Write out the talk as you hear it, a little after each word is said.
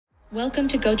Welcome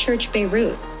to Go Church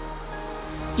Beirut,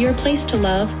 your place to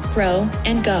love, grow,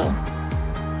 and go.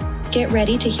 Get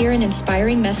ready to hear an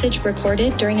inspiring message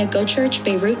recorded during a Go Church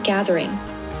Beirut gathering.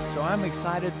 So I'm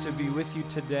excited to be with you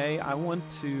today. I want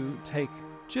to take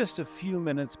just a few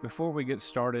minutes before we get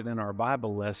started in our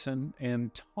Bible lesson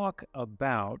and talk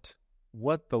about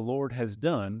what the Lord has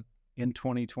done in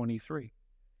 2023.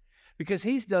 Because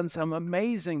He's done some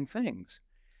amazing things.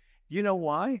 You know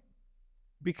why?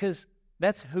 Because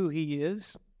that's who He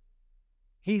is.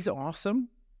 He's awesome.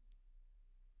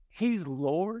 He's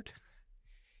Lord.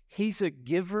 He's a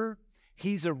giver.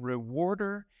 He's a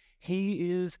rewarder. He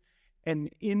is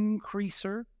an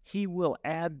increaser. He will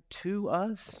add to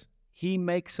us. He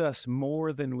makes us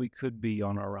more than we could be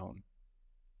on our own.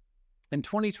 In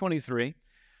 2023,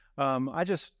 I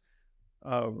just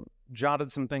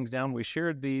jotted some things down. We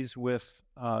shared these with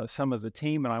some of the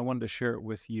team, and I wanted to share it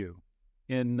with you.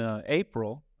 In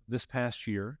April, this past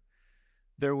year,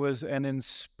 there was an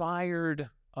inspired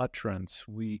utterance.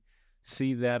 We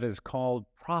see that as called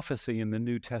prophecy in the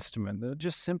New Testament. That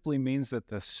just simply means that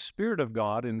the Spirit of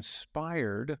God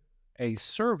inspired a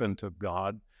servant of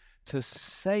God to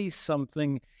say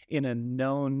something in a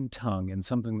known tongue, in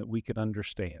something that we could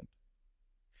understand.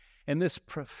 And this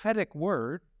prophetic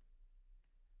word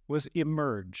was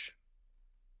emerge.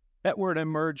 That word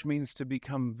emerge means to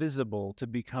become visible, to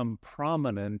become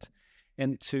prominent,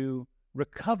 and to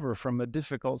recover from a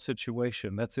difficult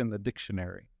situation. That's in the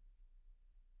dictionary.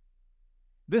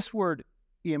 This word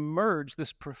emerge,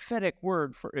 this prophetic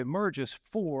word for emerge, is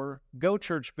for Go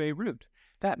Church Beirut.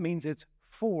 That means it's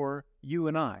for you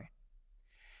and I.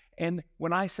 And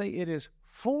when I say it is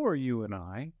for you and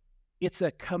I, it's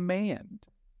a command.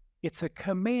 It's a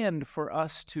command for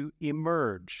us to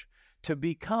emerge, to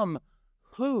become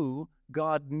who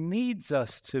God needs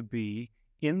us to be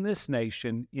in this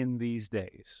nation in these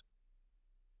days.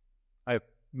 I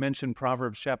mentioned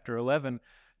Proverbs chapter 11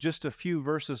 just a few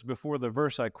verses before the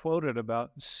verse I quoted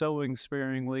about sowing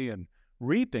sparingly and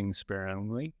reaping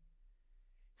sparingly. It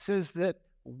says that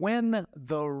when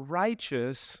the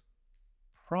righteous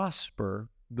prosper,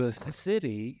 the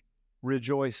city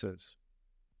rejoices.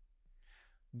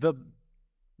 The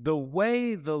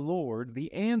way the Lord,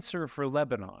 the answer for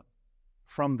Lebanon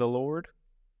from the Lord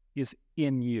is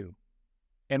in you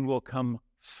and will come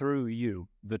through you,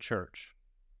 the church.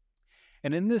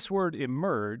 And in this word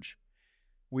emerge,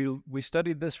 we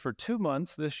studied this for 2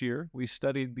 months this year. We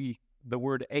studied the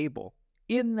word able.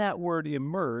 In that word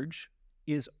emerge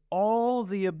is all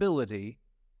the ability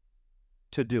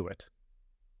to do it.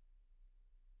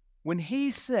 When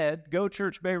He said, Go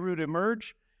Church Beirut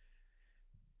emerge,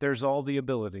 there's all the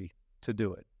ability to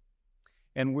do it.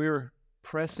 And we're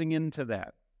pressing into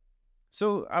that.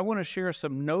 So I want to share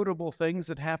some notable things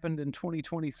that happened in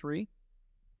 2023.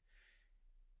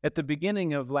 At the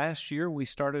beginning of last year, we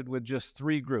started with just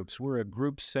 3 groups. We're a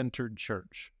group-centered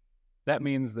church. That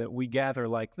means that we gather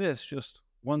like this just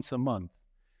once a month.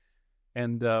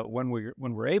 And when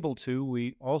we're able to,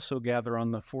 we also gather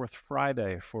on the 4th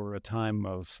Friday for a time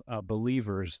of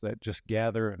believers that just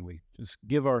gather, and we just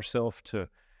give ourselves to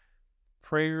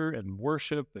prayer and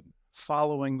worship and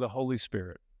following the Holy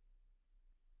Spirit.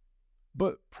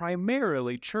 But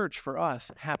primarily, church for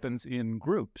us happens in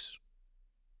groups.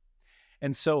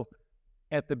 And so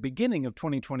at the beginning of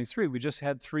 2023, we just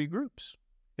had 3 groups.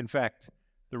 In fact,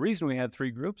 the reason we had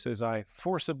 3 groups is I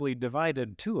forcibly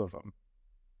divided 2 of them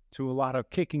to a lot of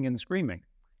kicking and screaming.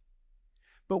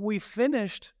 But we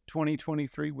finished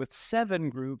 2023 with 7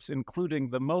 groups, including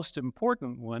the most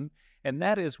important one, and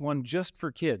that is one just for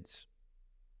kids.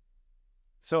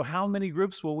 So how many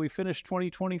groups will we finish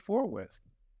 2024 with?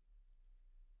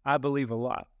 I believe a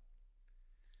lot.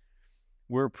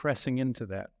 We're pressing into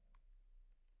that.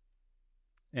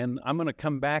 And I'm going to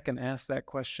come back and ask that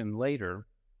question later,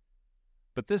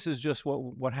 but this is just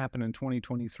what happened in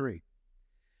 2023.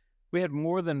 We had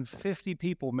more than 50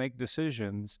 people make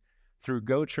decisions through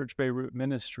Go Church Beirut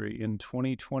Ministry in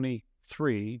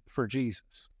 2023 for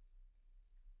Jesus.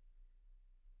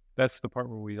 That's the part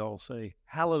where we all say,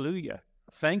 hallelujah,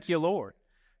 thank you, Lord,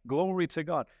 glory to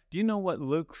God. Do you know what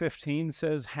Luke 15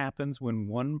 says happens when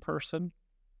one person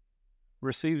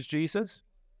receives Jesus?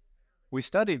 We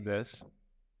studied this.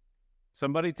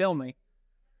 Somebody tell me.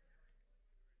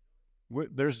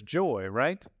 There's joy,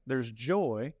 right? There's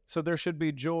joy. So there should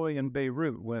be joy in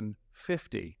Beirut when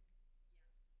 50,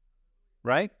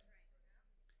 right?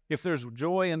 If there's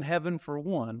joy in heaven for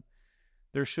one,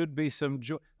 there should be some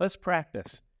joy. Let's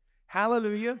practice.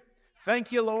 Hallelujah.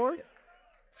 Thank you, Lord.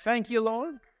 Thank you,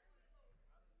 Lord.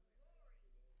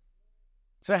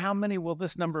 So how many will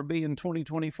this number be in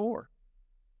 2024?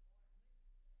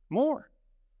 More.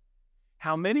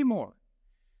 How many more?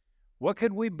 What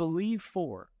could we believe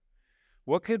for?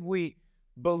 What could we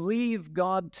believe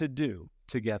God to do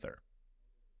together?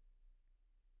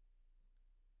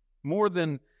 More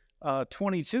than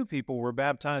 22 people were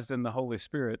baptized in the Holy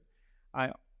Spirit.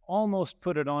 I almost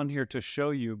put it on here to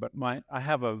show you, but I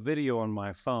have a video on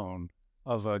my phone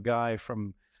of a guy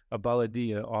from a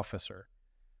Baladia officer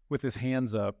with his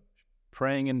hands up,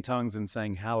 praying in tongues and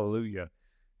saying hallelujah,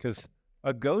 because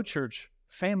a Go Church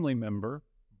family member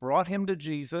brought him to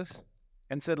Jesus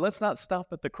and said, let's not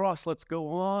stop at the cross, let's go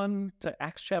on to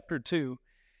Acts chapter 2.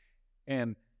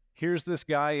 And here's this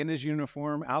guy in his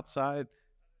uniform outside,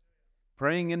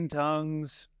 praying in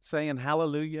tongues, saying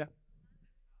hallelujah.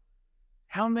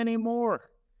 How many more?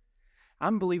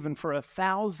 I'm believing for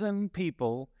 1,000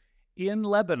 people in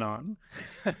Lebanon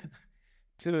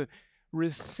to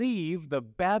receive the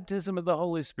baptism of the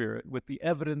Holy Spirit with the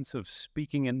evidence of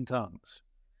speaking in tongues.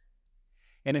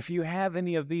 And if you have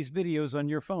any of these videos on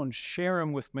your phone, share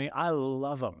them with me. I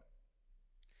love them.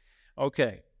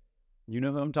 Okay, you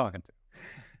know who I'm talking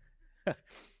to.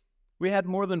 We had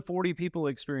more than 40 people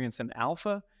experience an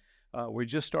alpha. We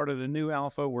just started a new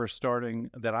alpha. We're starting,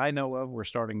 that I know of, we're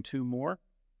starting 2 more.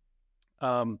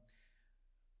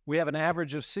 We have an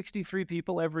average of 63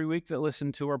 people every week that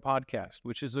listen to our podcast,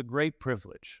 which is a great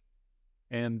privilege.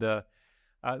 And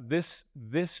this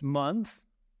month,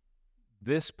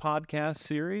 this podcast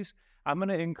series, I'm going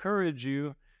to encourage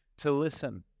you to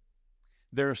listen.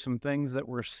 There are some things that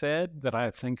were said that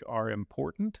I think are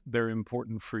important. They're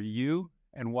important for you.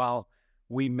 And while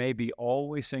we maybe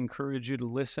always encourage you to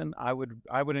listen, I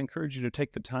would encourage you to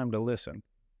take the time to listen.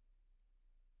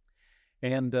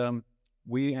 And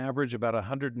we average about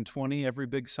 120 every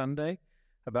big Sunday.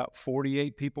 About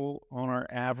 48 people on our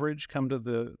average come to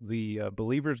the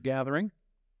believers gathering.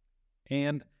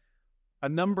 And a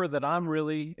number that I'm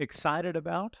really excited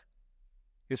about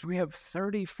is we have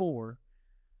 34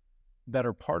 that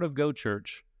are part of Go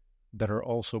Church that are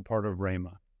also part of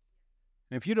Rhema.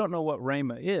 And if you don't know what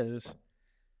Rhema is,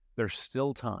 there's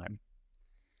still time.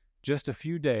 Just a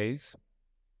few days.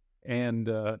 And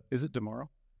is it tomorrow?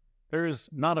 There is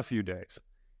not a few days.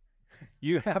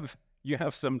 You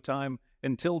have some time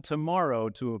until tomorrow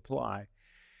to apply.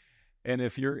 And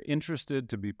if you're interested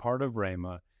to be part of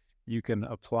Rhema, you can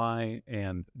apply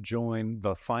and join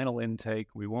the final intake.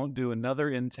 We won't do another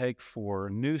intake for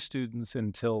new students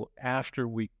until after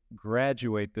we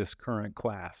graduate this current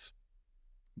class.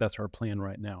 That's our plan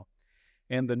right now.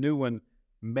 And the new one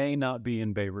may not be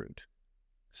in Beirut.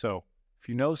 So if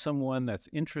you know someone that's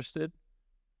interested,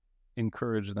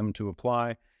 encourage them to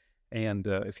apply. And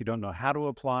if you don't know how to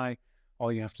apply,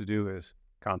 all you have to do is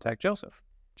contact Joseph.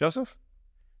 Joseph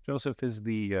is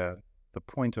the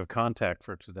point of contact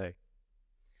for today.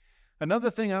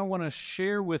 Another thing I want to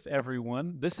share with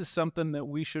everyone, this is something that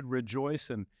we should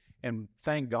rejoice and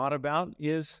thank God about,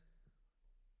 is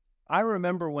I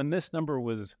remember when this number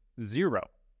was 0.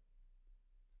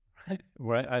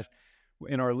 Right?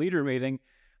 In our leader meeting,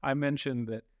 I mentioned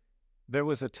that there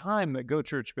was a time that Go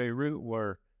Church Beirut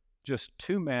were just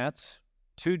 2 mats,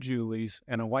 2 Julies,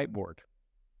 and a whiteboard.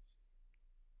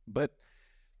 But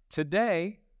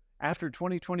today, after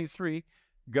 2023,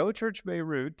 Go Church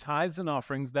Beirut, tithes and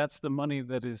offerings, that's the money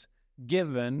that is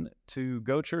given to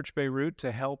Go Church Beirut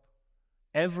to help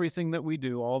everything that we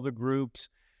do, all the groups,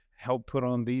 help put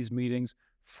on these meetings.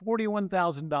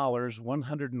 $41,000,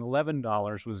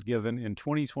 $111 was given in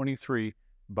 2023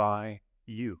 by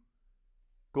you.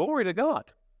 Glory to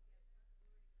God.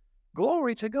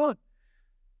 Glory to God.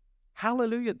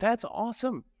 Hallelujah. That's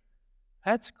awesome.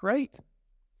 That's great.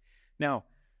 Now,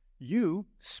 you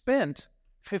spent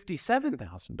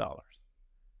 $57,000,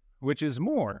 which is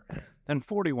more than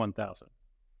 $41,000.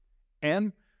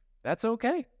 And that's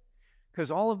okay,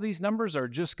 because all of these numbers are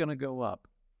just going to go up.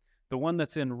 The one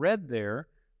that's in red there,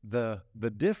 the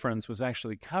difference was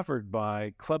actually covered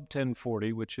by Club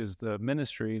 1040, which is the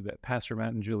ministry that Pastor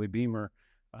Matt and Julie Beamer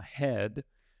head.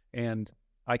 And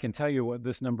I can tell you what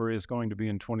this number is going to be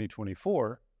in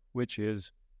 2024, which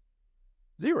is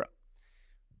 0.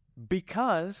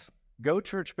 Because Go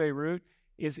Church Beirut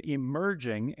is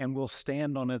emerging and will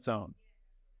stand on its own.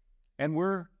 And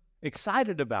we're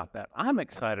excited about that. I'm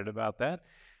excited about that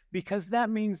because that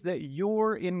means that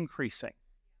you're increasing.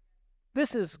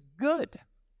 This is good.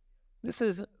 This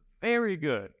is very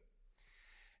good.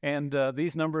 And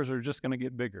these numbers are just going to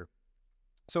get bigger.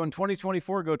 So in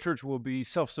 2024, Go Church will be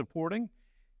self-supporting.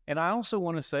 And I also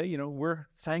want to say, we're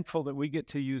thankful that we get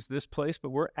to use this place, but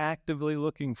we're actively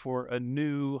looking for a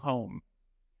new home.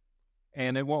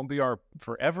 And it won't be our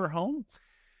forever home,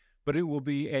 but it will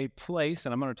be a place,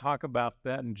 and I'm going to talk about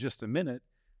that in just a minute,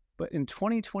 But in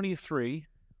 2023,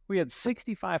 we had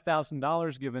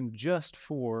 $65,000 given just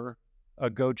for a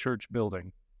Go Church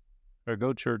building, or a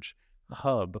Go Church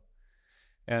hub.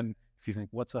 And if you think,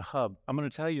 what's a hub? I'm going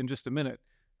to tell you in just a minute.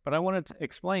 But I wanted to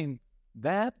explain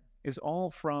that is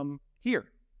all from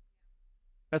here.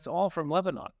 That's all from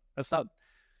Lebanon. That's not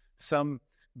some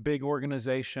big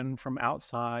organization from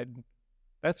outside.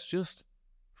 That's just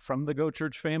from the Go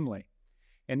Church family.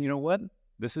 And you know what?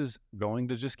 This is going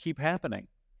to just keep happening.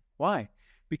 Why?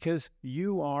 Because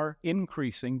you are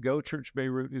increasing. Go Church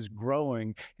Beirut is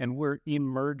growing, and we're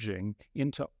emerging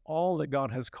into all that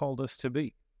God has called us to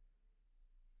be.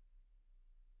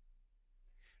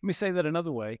 Let me say that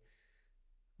another way.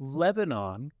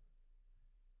 Lebanon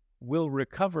will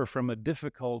recover from a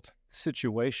difficult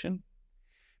situation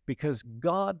because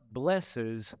God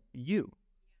blesses you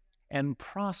and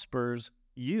prospers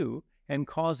you and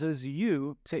causes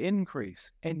you to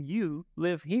increase, and you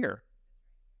live here.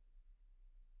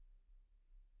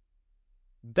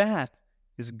 That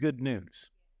is good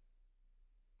news.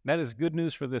 That is good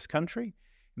news for this country,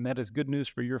 and that is good news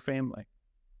for your family.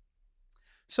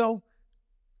 So,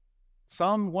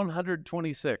 Psalm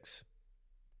 126.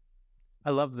 I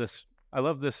love this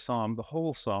psalm, the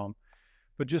whole psalm,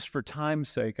 but just for time's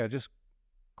sake, I just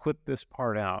clipped this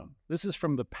part out. This is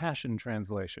from the Passion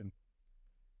Translation.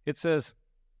 It says,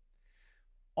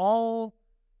 all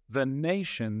the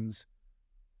nations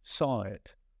saw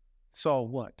it. Saw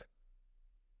what?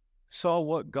 Saw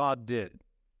what God did.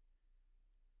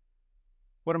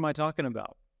 What am I talking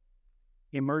about?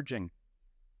 Emerging.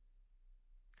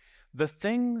 The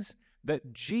things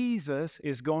that Jesus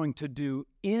is going to do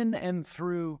in and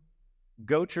through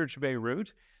Go Church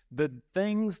Beirut, the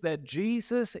things that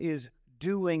Jesus is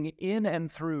doing in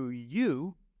and through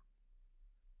you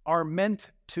are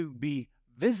meant to be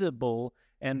visible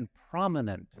and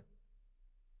prominent.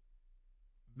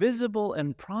 Visible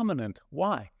and prominent.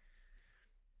 Why?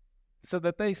 So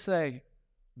that they say,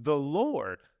 the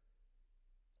Lord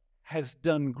has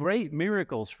done great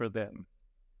miracles for them.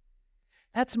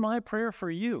 That's my prayer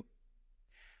for you.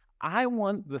 I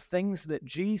want the things that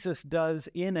Jesus does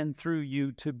in and through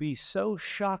you to be so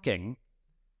shocking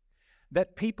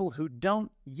that people who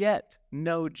don't yet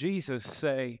know Jesus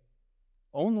say,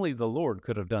 only the Lord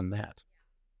could have done that.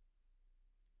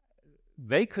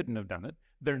 They couldn't have done it.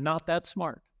 They're not that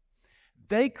smart.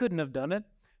 They couldn't have done it.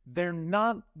 They're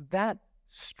not that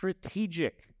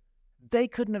strategic. They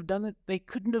couldn't have done it. They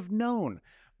couldn't have known.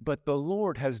 But the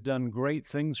Lord has done great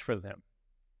things for them.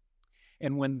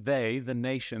 And when they, the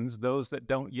nations, those that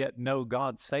don't yet know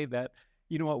God, say that,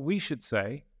 you know what we should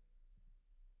say?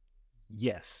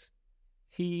 Yes,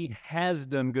 He has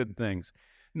done good things.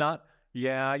 Not,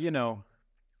 yeah,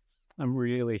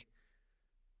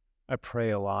 I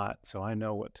pray a lot, so I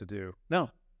know what to do.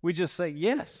 No, we just say,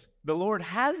 yes, the Lord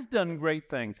has done great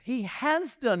things. He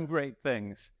has done great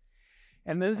things.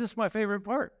 And this is my favorite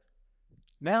part.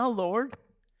 Now, Lord,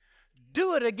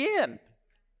 do it again.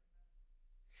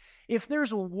 If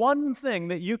there's one thing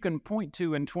that you can point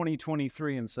to in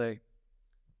 2023 and say,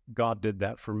 God did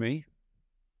that for me,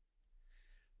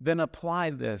 then apply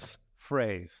this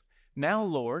phrase. Now,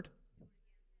 Lord,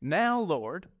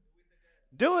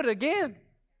 do it again.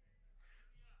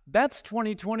 That's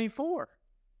 2024.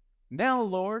 Now,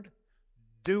 Lord,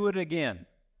 do it again.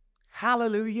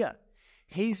 Hallelujah.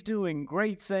 He's doing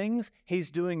great things.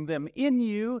 He's doing them in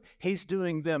you. He's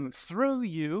doing them through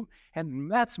you.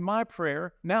 And that's my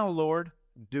prayer. Now, Lord,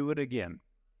 do it again.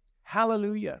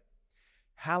 Hallelujah.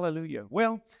 Hallelujah.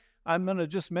 Well, I'm going to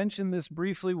just mention this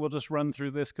briefly. We'll just run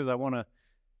through this because I want to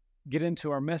get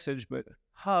into our message. But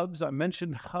hubs, I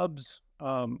mentioned hubs.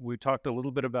 We talked a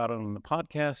little bit about it on the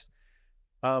podcast.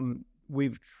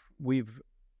 We've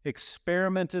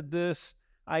experimented this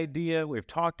idea. We've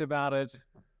talked about it.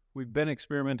 We've been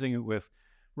experimenting it with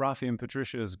Rafi and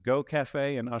Patricia's Go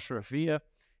Cafe in Ashrafia.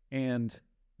 And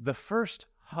the first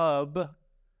hub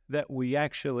that we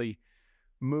actually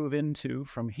move into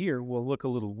from here will look a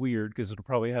little weird because it'll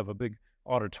probably have a big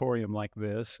auditorium like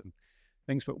this and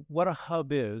things. But what a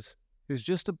hub is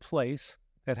just a place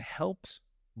that helps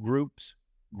groups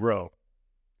grow.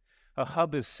 A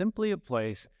hub is simply a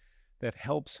place that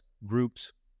helps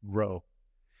groups grow.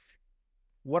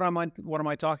 What am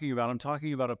I talking about? I'm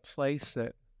talking about a place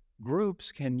that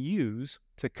groups can use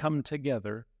to come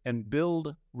together and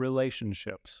build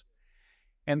relationships.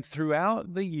 And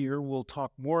throughout the year, we'll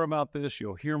talk more about this.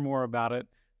 You'll hear more about it.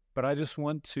 But I just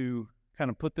want to kind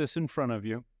of put this in front of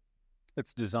you.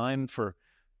 It's designed for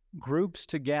groups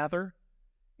to gather.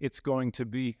 It's going to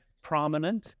be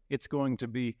prominent. It's going to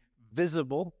be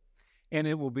visible. And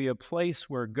it will be a place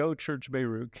where Go Church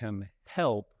Beirut can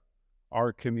help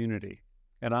our community,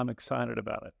 and I'm excited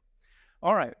about it.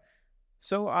 All right,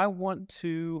 so I want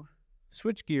to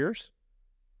switch gears,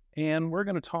 and we're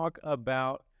going to talk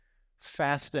about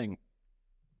fasting.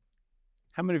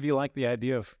 How many of you like the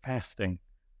idea of fasting?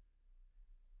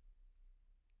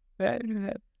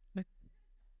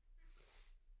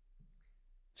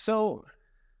 So,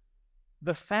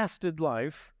 the fasted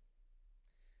life,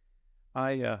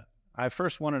 I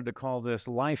first wanted to call this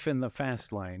life in the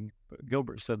fast lane, but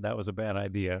Gilbert said that was a bad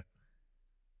idea.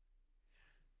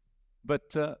 But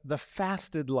the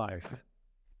fasted life.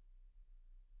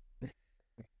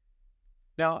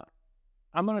 Now,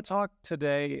 I'm going to talk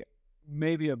today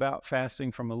maybe about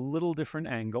fasting from a little different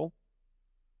angle.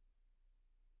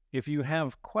 If you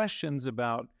have questions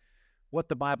about what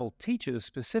the Bible teaches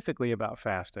specifically about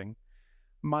fasting,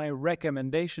 my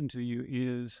recommendation to you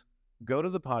is go to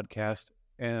the podcast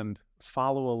and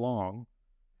follow along.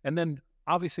 And then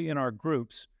obviously in our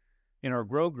groups, in our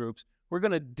grow groups, we're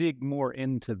going to dig more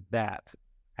into that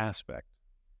aspect.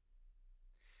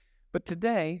 But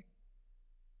today,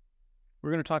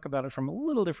 we're going to talk about it from a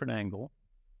little different angle.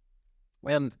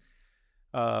 And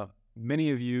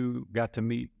many of you got to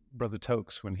meet Brother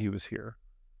Tokes when he was here.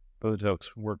 Brother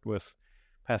Tokes worked with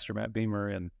Pastor Matt Beamer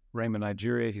in Raymond,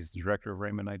 Nigeria. He's the director of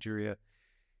Raymond, Nigeria.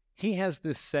 He has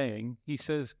this saying. He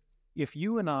says, if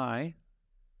you and I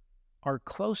are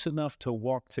close enough to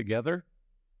walk together,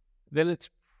 then it's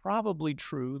probably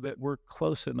true that we're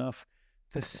close enough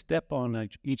to step on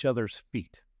each other's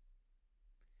feet.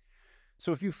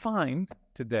 So if you find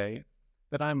today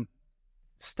that I'm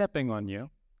stepping on you,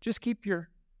 just keep your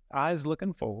eyes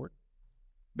looking forward,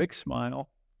 big smile.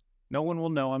 No one will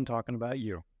know I'm talking about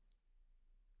you.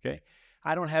 Okay?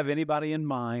 I don't have anybody in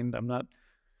mind. I'm not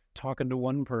talking to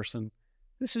one person.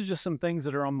 This is just some things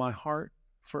that are on my heart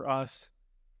for us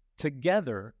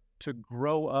together to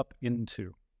grow up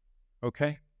into.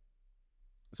 Okay?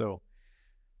 So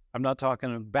I'm not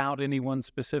talking about anyone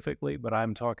specifically, but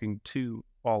I'm talking to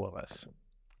all of us.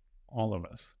 All of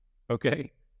us.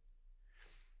 Okay?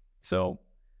 So,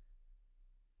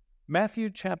 Matthew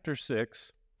chapter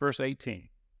 6, verse 18.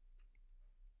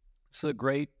 This is a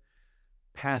great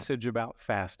passage about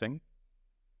fasting.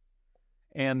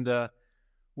 And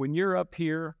when you're up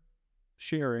here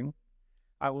sharing,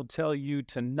 I will tell you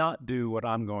to not do what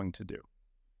I'm going to do.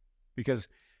 Because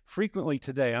frequently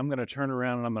today, I'm going to turn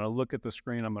around and I'm going to look at the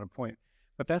screen, I'm going to point.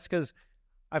 But that's because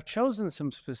I've chosen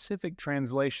some specific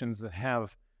translations that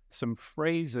have some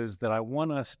phrases that I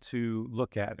want us to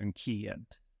look at and key in.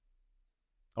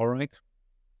 All right?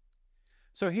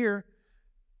 So here,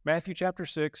 Matthew chapter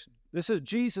 6, this is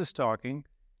Jesus talking,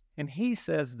 and he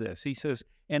says this. He says,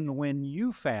 and when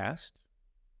you fast,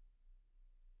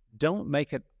 don't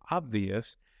make it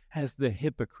obvious as the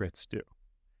hypocrites do.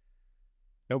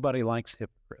 Nobody likes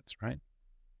hypocrites, right?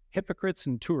 Hypocrites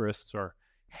and tourists are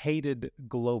hated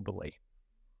globally.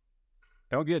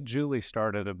 Don't get Julie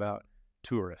started about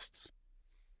tourists.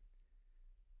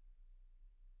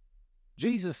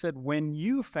 Jesus said, when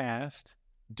you fast,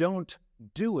 don't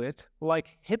do it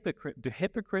like hypocrite. Do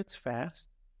hypocrites fast?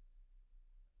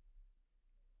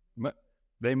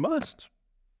 They must.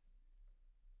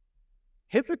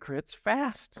 Hypocrites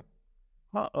fast.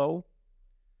 Uh-oh.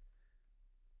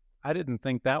 I didn't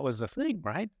think that was a thing,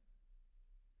 right?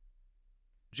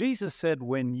 Jesus said,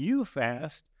 when you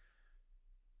fast,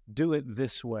 do it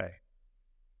this way.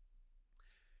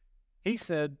 He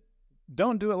said,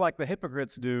 don't do it like the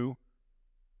hypocrites do,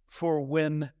 for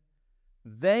when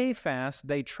they fast,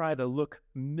 they try to look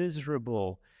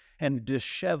miserable and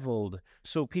disheveled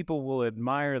so people will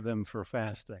admire them for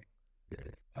fasting.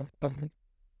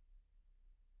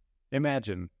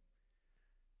 Imagine,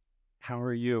 how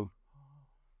are you?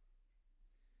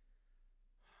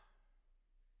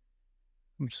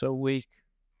 I'm so weak.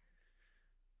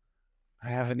 I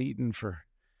haven't eaten for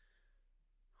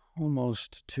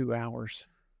almost 2 hours.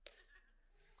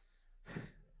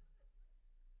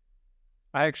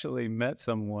 I actually met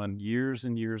someone years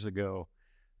and years ago.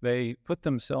 They put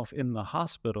themselves in the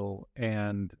hospital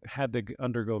and had to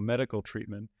undergo medical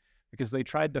treatment because they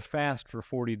tried to fast for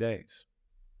 40 days.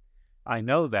 I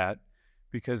know that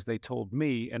because they told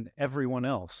me and everyone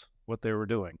else what they were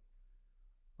doing.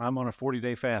 I'm on a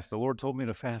 40-day fast. The Lord told me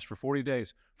to fast for 40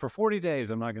 days. For 40 days,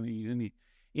 I'm not going to eat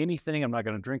anything. I'm not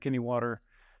going to drink any water.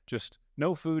 Just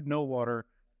no food, no water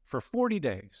for 40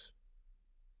 days.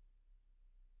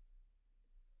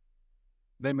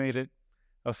 They made it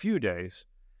a few days,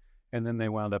 and then they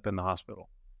wound up in the hospital.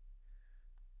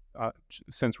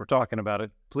 Since we're talking about it,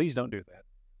 please don't do that.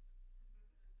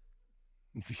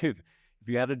 If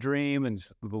you had a dream and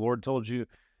the Lord told you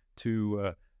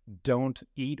to don't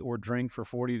eat or drink for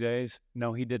 40 days?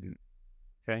 No, he didn't.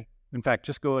 Okay? In fact,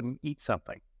 just go ahead and eat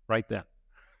something right then.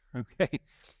 Okay?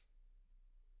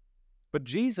 But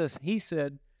Jesus, he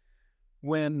said,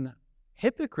 when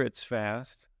hypocrites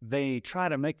fast, they try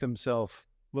to make themselves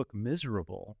look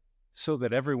miserable so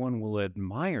that everyone will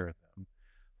admire them.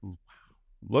 Wow,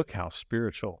 look how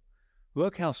spiritual.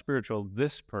 Look how spiritual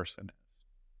this person is.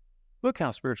 Look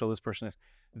how spiritual this person is.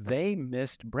 They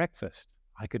missed breakfast.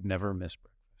 I could never miss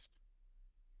breakfast.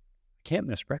 I can't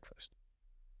miss breakfast.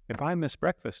 If I miss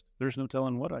breakfast, there's no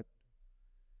telling what I...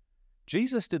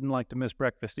 Jesus didn't like to miss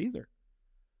breakfast either.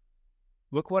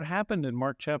 Look what happened in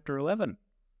Mark chapter 11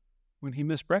 when he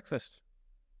missed breakfast.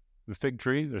 The fig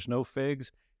tree, there's no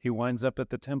figs. He winds up at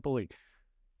the temple. He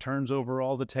turns over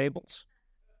all the tables.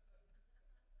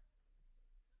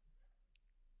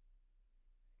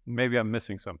 Maybe I'm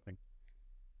missing something.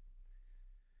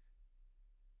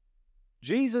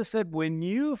 Jesus said, when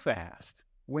you fast,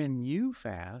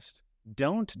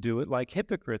 don't do it like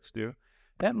hypocrites do.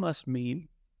 That must mean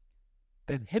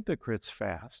that hypocrites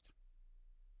fast.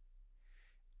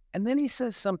 And then he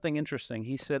says something interesting.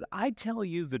 He said, I tell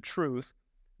you the truth,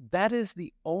 that is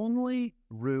the only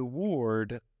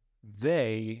reward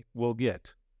they will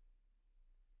get.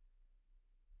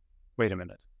 Wait a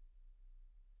minute.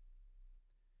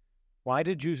 Why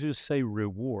did Jesus say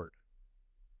reward?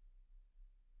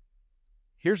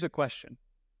 Here's a question.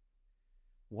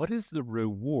 What is the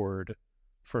reward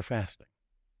for fasting?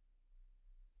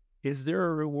 Is there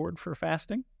a reward for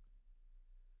fasting?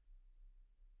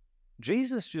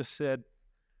 Jesus just said,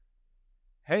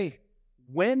 hey,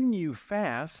 when you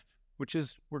fast, which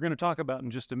is we're going to talk about in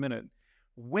just a minute,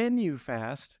 when you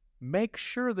fast, make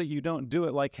sure that you don't do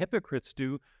it like hypocrites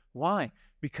do. Why?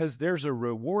 Because there's a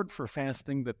reward for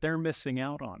fasting that they're missing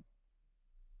out on.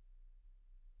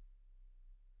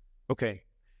 Okay,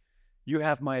 you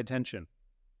have my attention.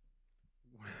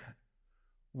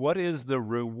 What is the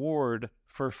reward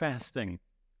for fasting?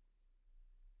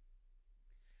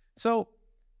 So,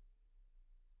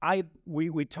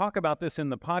 we talk about this in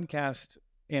the podcast,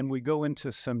 and we go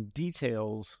into some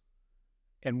details,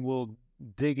 and we'll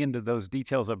dig into those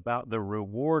details about the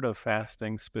reward of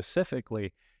fasting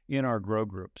specifically in our grow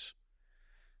groups.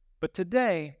 But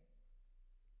today,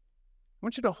 I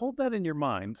want you to hold that in your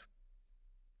mind,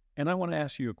 and I want to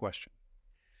ask you a question.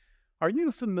 Are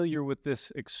you familiar with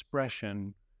this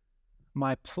expression,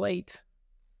 my plate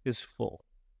is full?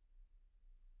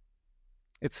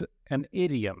 It's an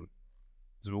idiom,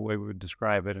 is the way we would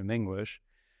describe it in English.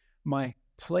 My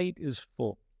plate is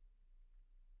full.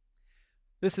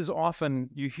 This is often,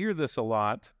 you hear this a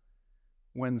lot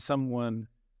when someone,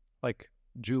 like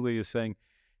Julie is saying,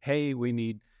 hey, we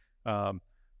need,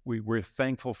 we're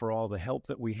thankful for all the help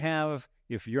that we have.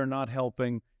 If you're not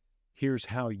helping, here's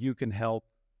how you can help.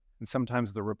 And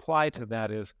sometimes the reply to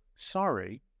that is,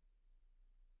 sorry,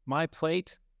 my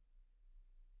plate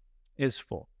is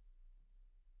full.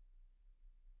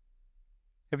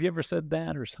 Have you ever said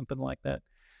that or something like that?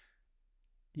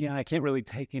 Yeah, I can't really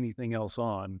take anything else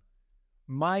on.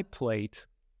 My plate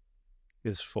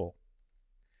is full.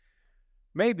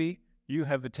 Maybe you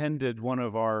have attended one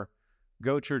of our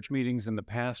Go Church meetings in the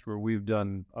past where we've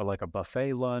done like a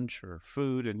buffet lunch or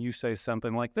food, and you say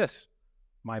something like this,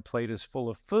 my plate is full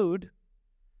of food,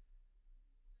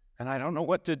 and I don't know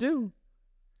what to do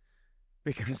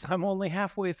because I'm only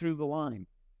halfway through the line.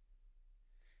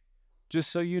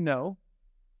 Just so you know,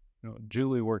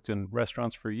 Julie worked in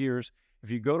restaurants for years. If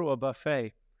you go to a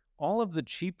buffet, all of the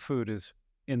cheap food is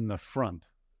in the front.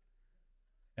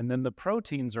 And then the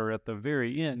proteins are at the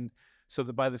very end, so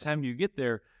that by the time you get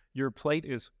there, your plate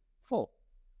is full.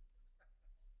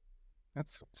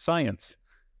 That's science.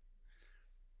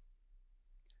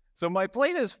 So my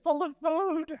plate is full of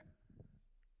food,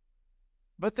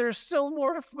 but there's still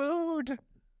more food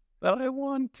that I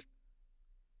want.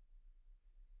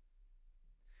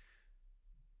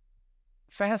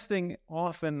 Fasting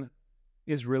often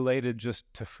is related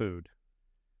just to food.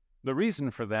 The reason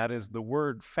for that is the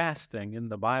word fasting in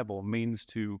the Bible means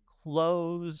to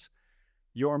close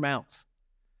your mouth.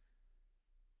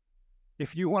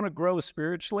 If you want to grow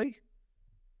spiritually,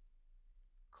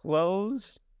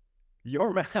 close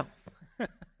your mouth.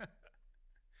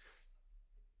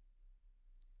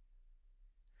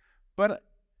 But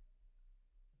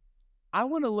I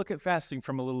want to look at fasting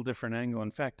from a little different angle.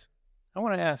 In fact, I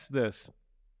want to ask this.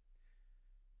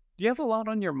 Do you have a lot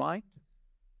on your mind?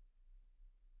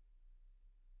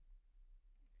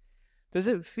 Does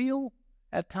it feel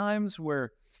at times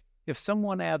where if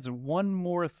someone adds one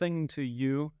more thing to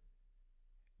you,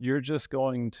 you're just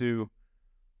going to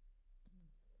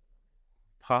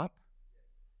pop?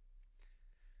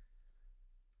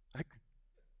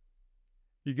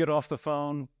 You get off the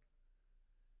phone,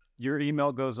 your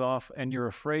email goes off, and you're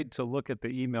afraid to look at the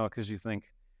email because you think,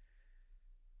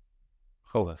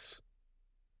 Hollis,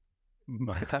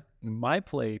 my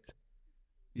plate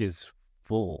is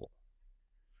full.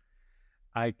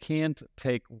 I can't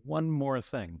take one more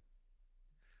thing.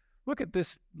 Look at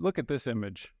this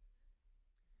image.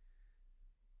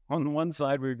 On one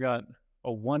side, we've got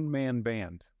a one-man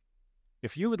band.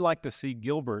 If you would like to see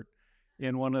Gilbert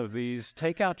in one of these,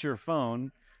 take out your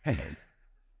phone.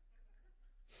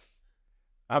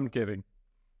 I'm kidding.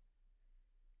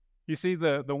 You see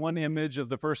the one image of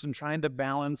the person trying to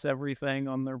balance everything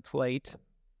on their plate.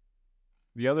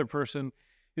 The other person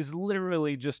is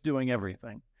literally just doing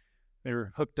everything.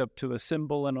 They're hooked up to a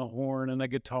cymbal and a horn and a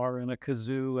guitar and a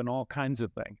kazoo and all kinds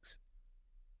of things.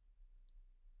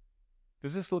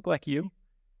 Does this look like you?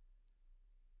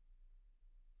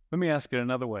 Let me ask it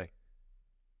another way.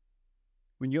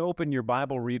 When you open your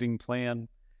Bible reading plan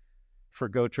for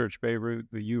Go Church Beirut,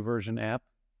 the YouVersion app,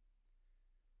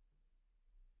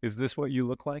 is this what you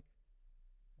look like?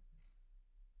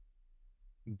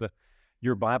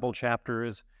 Your Bible chapter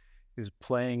is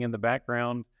playing in the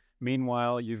background.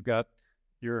 Meanwhile, you've got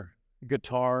your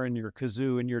guitar and your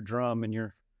kazoo and your drum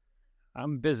and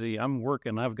I'm busy, I'm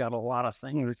working, I've got a lot of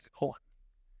things.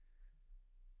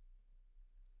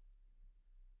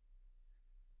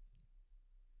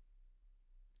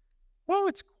 Well,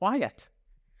 it's quiet.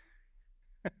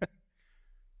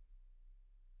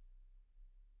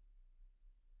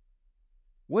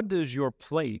 What does your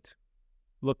plate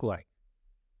look like?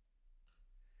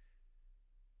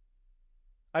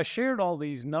 I shared all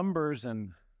these numbers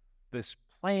and this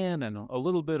plan and a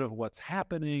little bit of what's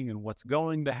happening and what's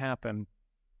going to happen.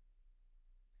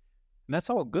 And that's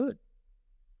all good.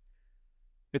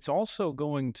 It's also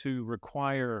going to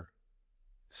require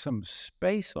some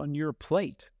space on your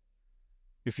plate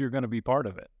if you're going to be part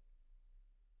of it.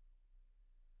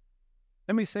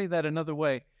 Let me say that another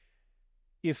way.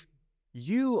 If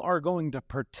you are going to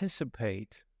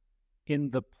participate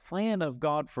in the plan of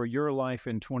God for your life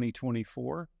in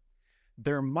 2024,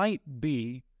 there might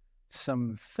be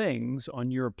some things on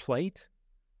your plate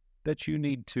that you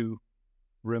need to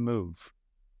remove.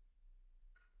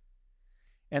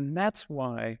 And that's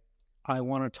why I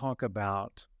want to talk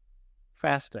about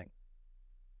fasting.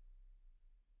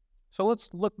 So let's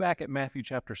look back at Matthew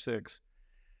chapter 6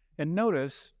 and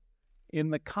notice in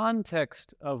the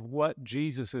context of what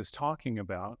Jesus is talking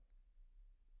about,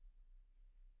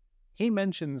 he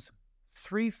mentions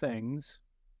three things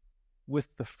with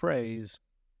the phrase,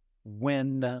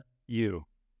 when you.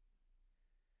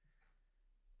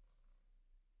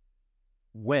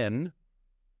 When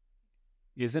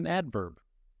is an adverb.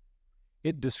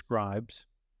 It describes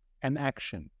an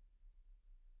action.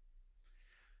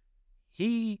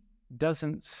 He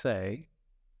doesn't say,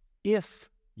 if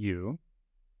you.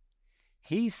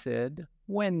 He said,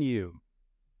 when you.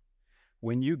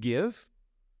 When you give,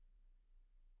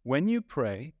 when you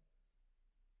pray,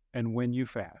 and when you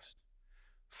fast.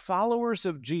 Followers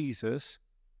of Jesus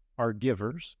are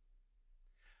givers.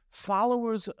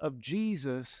 Followers of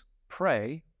Jesus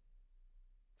pray.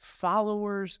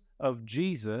 Followers of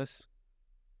Jesus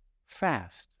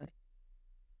fast.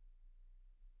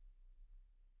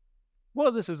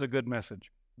 Well, this is a good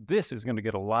message. This is going to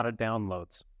get a lot of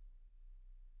downloads.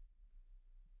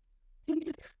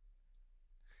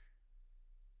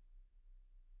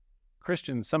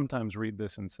 Christians sometimes read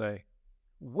this and say,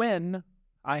 when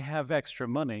I have extra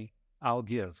money, I'll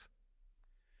give.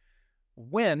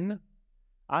 When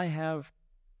I have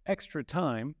extra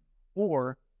time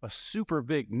or a super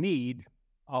big need,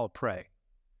 I'll pray.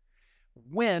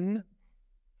 When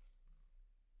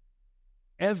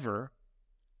ever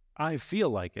I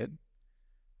feel like it,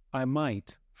 I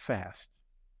might fast.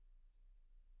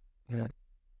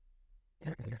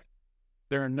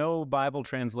 There are no Bible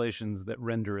translations that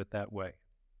render it that way.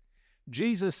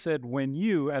 Jesus said, when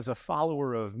you, as a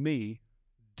follower of me,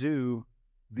 do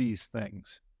these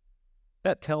things,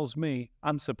 that tells me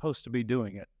I'm supposed to be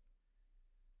doing it.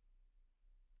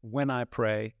 When I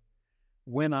pray,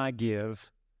 when I give,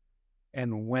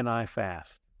 and when I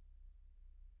fast.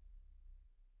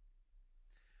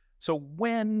 So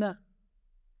when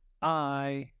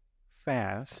I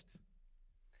fast,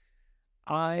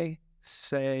 I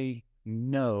say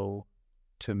no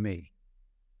to me.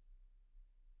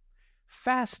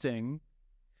 Fasting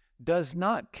does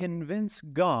not convince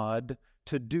God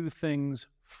to do things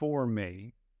for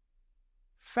me.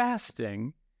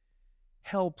 Fasting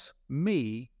helps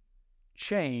me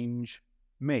change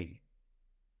me.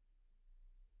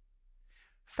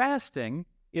 Fasting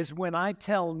is when I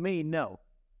tell me no.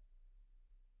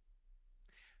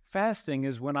 Fasting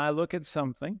is when I look at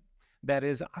something that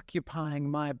is occupying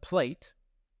my plate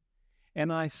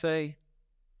and I say,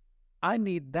 I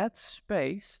need that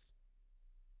space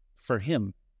for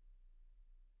him.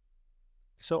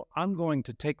 So I'm going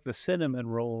to take the cinnamon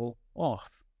roll off.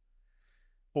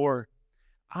 Or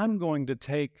I'm going to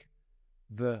take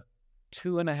the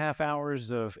 2.5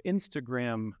 hours of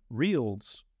Instagram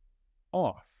reels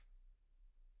off.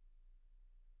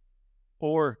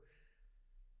 Or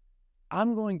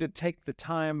I'm going to take the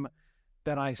time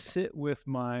that I sit with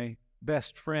my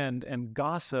best friend and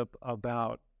gossip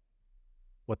about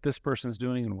what this person's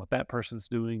doing and what that person's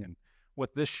doing and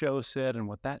what this show said and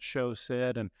what that show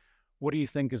said and what do you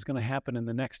think is going to happen in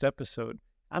the next episode.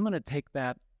 I'm going to take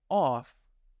that off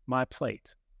my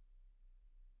plate.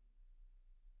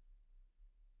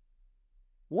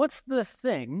 What's the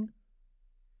thing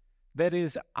that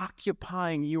is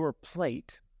occupying your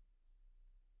plate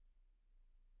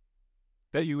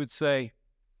that you would say,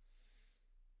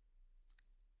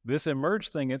 this Emerge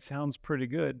thing, it sounds pretty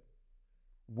good.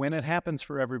 When it happens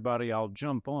for everybody, I'll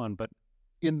jump on. But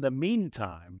in the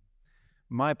meantime,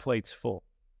 my plate's full.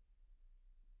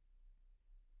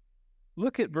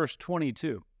 Look at verse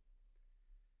 22.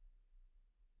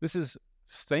 This is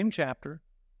same chapter,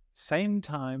 same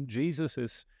time. Jesus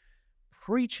is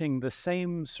preaching the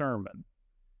same sermon.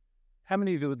 How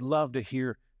many of you would love to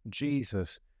hear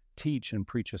Jesus teach and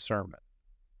preach a sermon?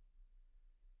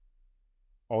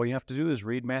 All you have to do is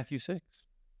read Matthew 6.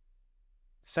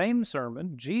 Same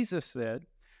sermon, Jesus said,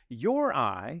 your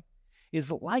eye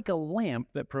is like a lamp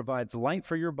that provides light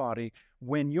for your body.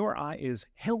 When your eye is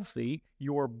healthy,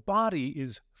 your body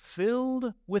is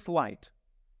filled with light.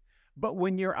 But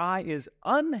when your eye is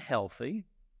unhealthy,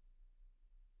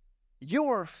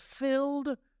 you're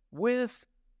filled with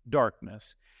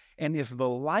darkness. And if the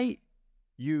light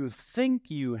you think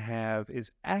you have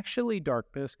is actually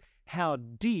darkness, how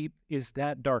deep is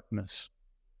that darkness?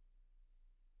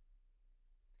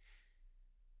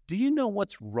 Do you know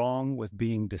what's wrong with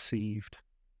being deceived?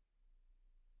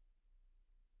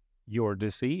 You're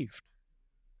deceived.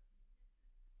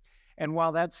 And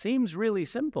while that seems really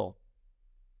simple,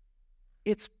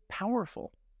 it's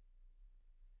powerful.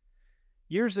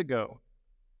 Years ago,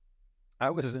 I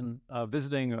was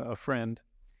visiting a friend,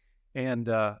 and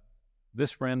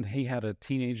this friend, he had a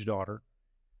teenage daughter.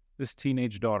 This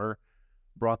teenage daughter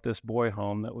brought this boy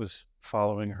home that was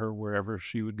following her wherever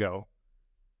she would go.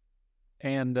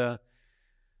 And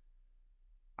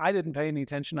I didn't pay any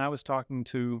attention. I was talking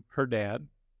to her dad.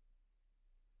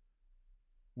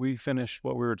 We finished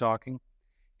what we were talking,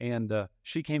 and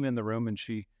she came in the room and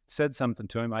she said something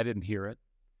to him. I didn't hear it.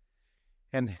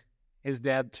 And his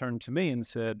dad turned to me and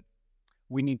said,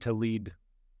 we need to lead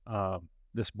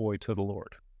this boy to the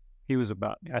Lord. He was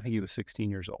I think he was 16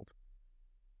 years old.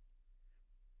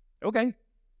 Okay.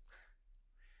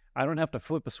 I don't have to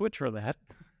flip a switch for that.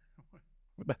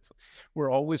 We're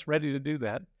always ready to do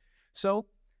that. So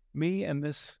me and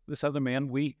this other man,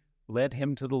 we led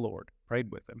him to the Lord,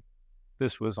 prayed with him.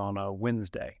 This was on a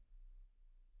Wednesday.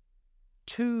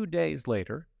 2 days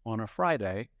later, on a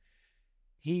Friday,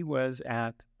 he was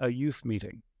at a youth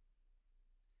meeting.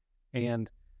 And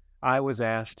I was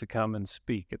asked to come and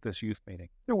speak at this youth meeting.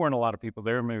 There weren't a lot of people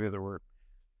there. Maybe there were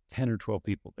 10 or 12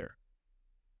 people there.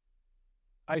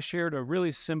 I shared a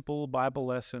really simple Bible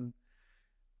lesson.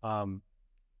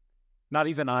 Not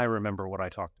even I remember what I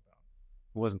talked about.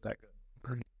 It wasn't that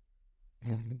good.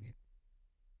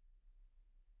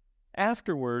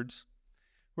 Afterwards,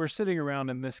 we're sitting around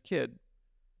and this kid,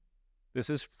 this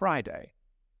is Friday.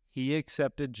 He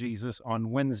accepted Jesus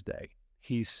on Wednesday.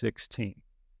 He's 16.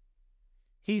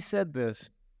 He said this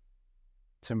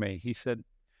to me. He said,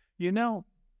 you know,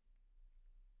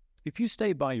 if you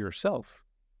stay by yourself,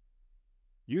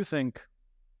 you think,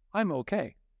 I'm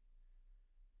okay.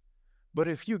 But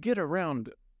if you get around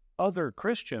other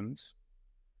Christians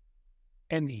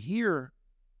and hear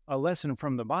a lesson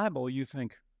from the Bible, you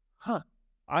think,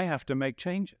 I have to make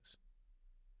changes.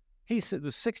 He said, the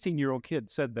 16-year-old kid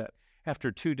said that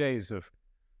after 2 days of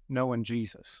knowing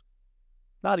Jesus.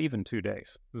 Not even 2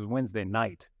 days. It was Wednesday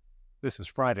night. This was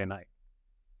Friday night.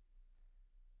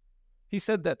 He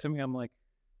said that to me. I'm like,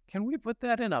 can we put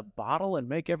that in a bottle and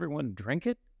make everyone drink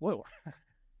it? Whoa,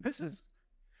 this is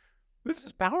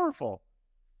powerful.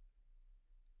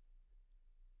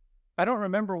 I don't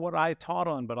remember what I taught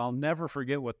on, but I'll never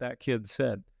forget what that kid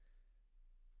said.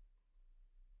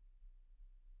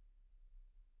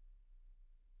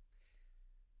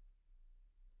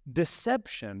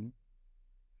 Deception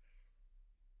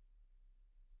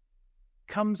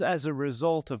comes as a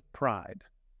result of pride.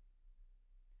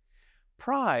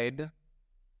 Pride,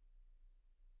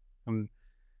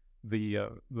 The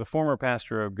former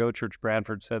pastor of Go Church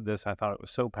Bradford said this. I thought it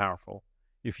was so powerful.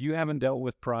 If you haven't dealt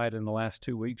with pride in the last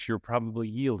 2 weeks, you're probably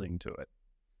yielding to it.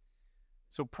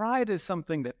 So pride is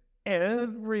something that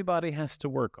everybody has to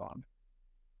work on,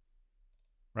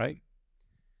 right?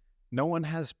 No one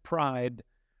has pride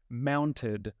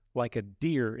mounted like a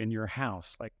deer in your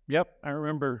house. Like, yep, I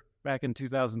remember back in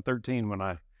 2013 when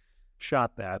I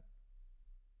shot that.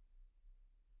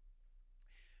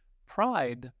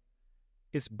 Pride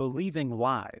is believing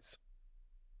lies.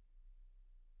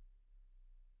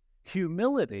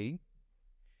 Humility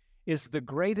is the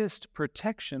greatest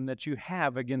protection that you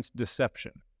have against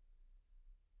deception.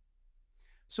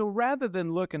 So rather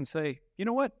than look and say, you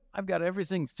know what, I've got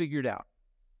everything figured out.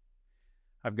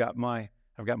 I've got my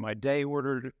day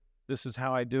ordered. This is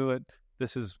how I do it.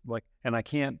 This is like, and I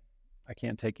can't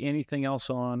take anything else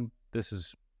on. This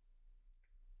is.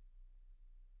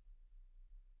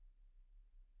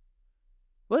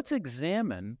 Let's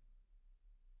examine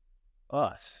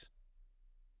us.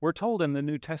 We're told in the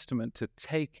New Testament to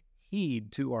take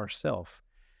heed to ourselves.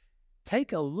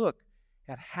 Take a look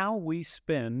at how we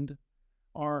spend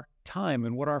our time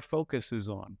and what our focus is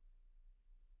on.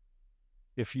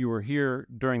 If you were here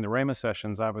during the Rhema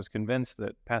sessions, I was convinced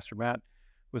that Pastor Matt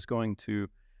was going to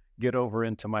get over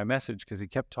into my message because he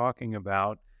kept talking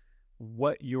about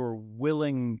what you're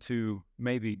willing to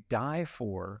maybe die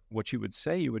for, what you would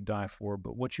say you would die for,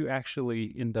 but what you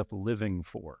actually end up living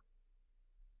for.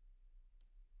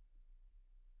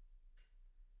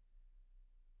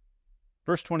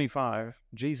 Verse 25,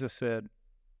 Jesus said,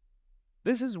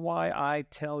 "This is why I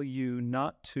tell you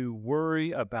not to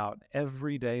worry about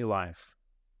everyday life,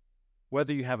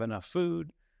 whether you have enough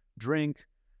food, drink,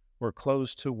 or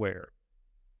clothes to wear."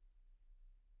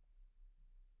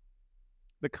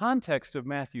 The context of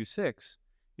Matthew 6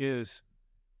 is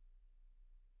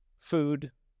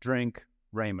food, drink,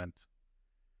 raiment.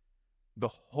 The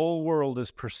whole world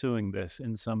is pursuing this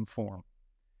in some form.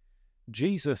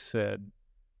 Jesus said,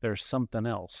 there's something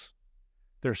else.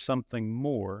 There's something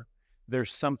more.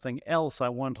 There's something else I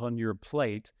want on your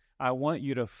plate. I want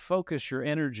you to focus your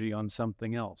energy on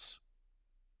something else.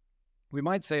 We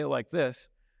might say it like this: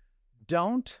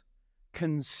 don't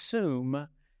consume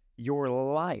your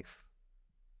life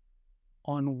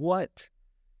on what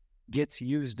gets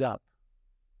used up.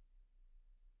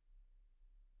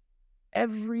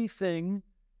 Everything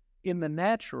in the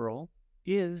natural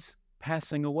is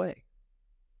passing away.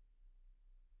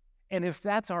 And if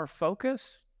that's our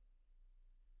focus,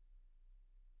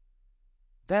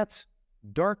 that's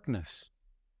darkness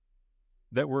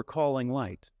that we're calling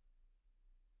light.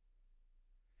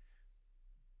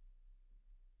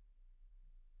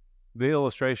 The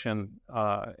illustration,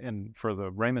 and for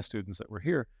the Rhema students that were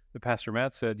here, that Pastor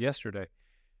Matt said yesterday,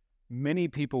 many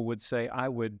people would say, I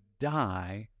would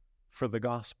die for the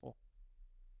gospel.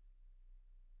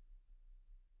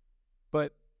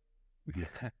 But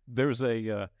there's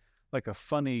a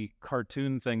funny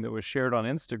cartoon thing that was shared on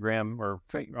Instagram or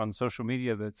on social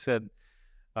media that said,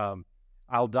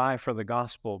 I'll die for the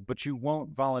gospel, but you won't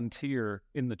volunteer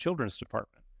in the children's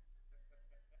department.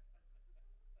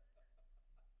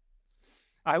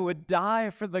 I would die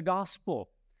for the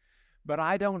gospel, but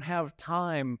I don't have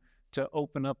time to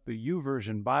open up the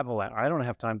YouVersion Bible app. I don't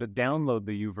have time to download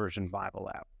the YouVersion Bible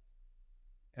app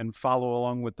and follow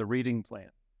along with the reading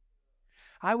plan.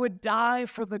 I would die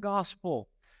for the gospel,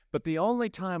 but the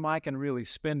only time I can really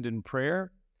spend in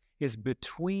prayer is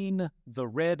between the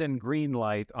red and green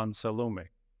light on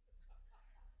Salome.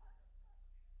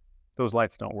 Those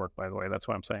lights don't work, by the way. That's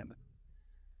why I'm saying that.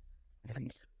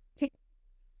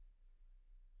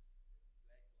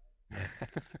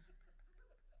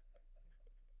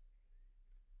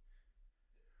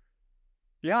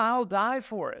 Yeah, I'll die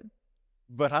for it,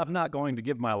 but I'm not going to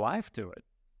give my life to it.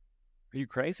 Are you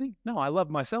crazy? No, I love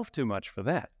myself too much for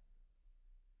that.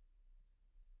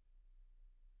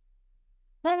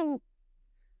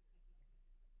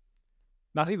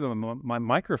 Not even my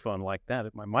microphone like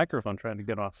that. My microphone trying to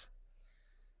get off.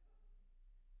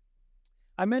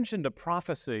 I mentioned a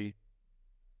prophecy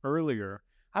earlier.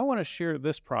 I want to share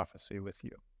this prophecy with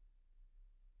you.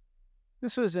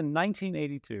 This was in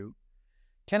 1982.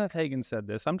 Kenneth Hagin said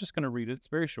this. I'm just going to read it. It's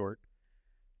very short.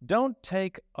 Don't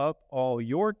take up all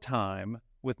your time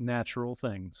with natural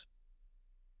things.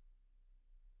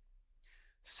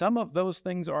 Some of those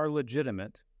things are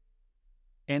legitimate,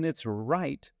 and it's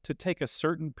right to take a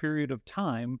certain period of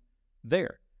time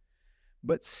there.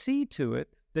 But see to it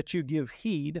that you give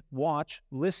heed, watch,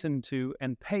 listen to,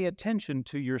 and pay attention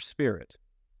to your spirit.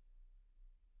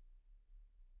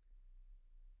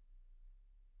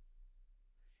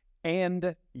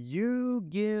 And you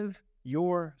give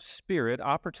your spirit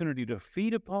opportunity to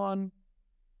feed upon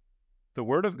the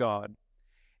Word of God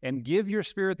and give your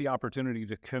spirit the opportunity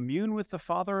to commune with the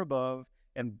Father above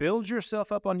and build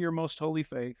yourself up on your most holy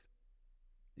faith,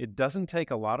 it doesn't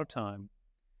take a lot of time.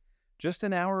 Just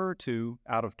an hour or two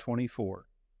out of 24.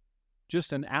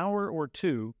 Just an hour or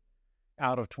two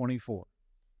out of 24.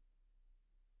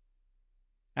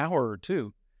 Hour or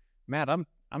two. Matt, I'm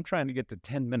trying to get to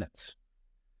 10 minutes.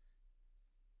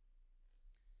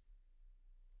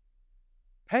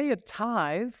 Pay a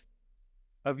tithe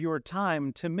of your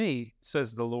time to me,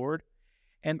 says the Lord,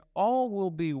 and all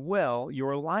will be well.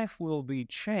 Your life will be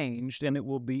changed, and it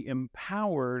will be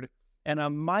empowered and a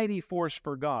mighty force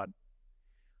for God.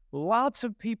 Lots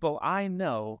of people I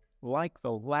know like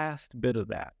the last bit of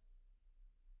that.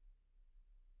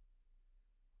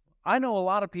 I know a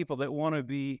lot of people that want to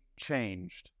be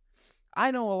changed.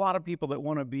 I know a lot of people that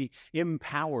want to be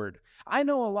empowered. I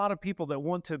know a lot of people that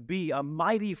want to be a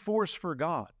mighty force for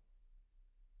God.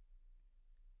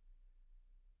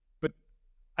 But,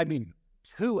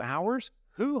 2 hours?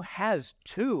 Who has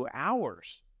 2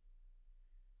 hours?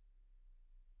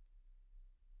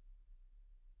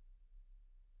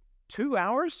 Two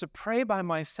hours to pray by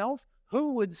myself?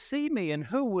 Who would see me and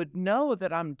who would know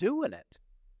that I'm doing it?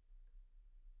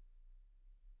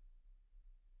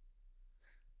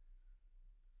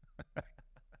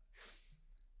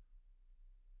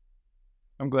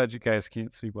 I'm glad you guys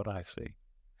can't see what I see.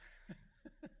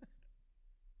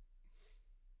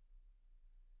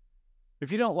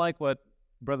 If you don't like what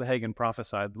Brother Hagin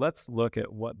prophesied, let's look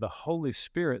at what the Holy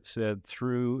Spirit said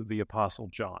through the Apostle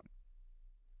John.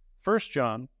 1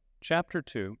 John chapter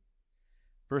 2,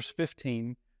 verse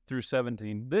 15 through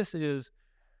 17. This is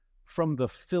from the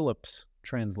Phillips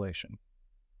translation.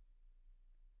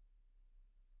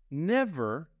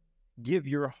 Never give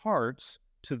your hearts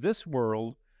to this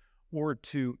world or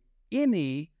to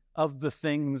any of the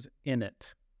things in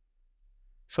it.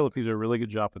 Philip did a really good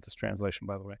job with this translation,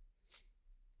 by the way.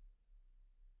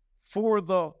 For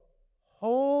the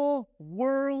whole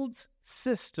world's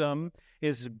system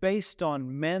is based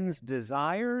on men's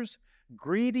desires,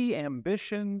 greedy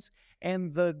ambitions,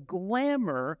 and the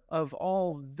glamour of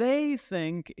all they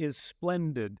think is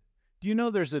splendid. Do you know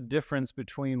there's a difference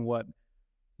between what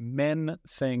men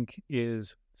think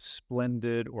is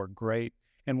splendid or great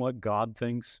and what God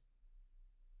thinks?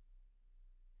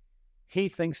 He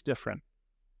thinks different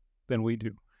than we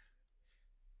do.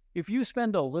 If you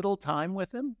spend a little time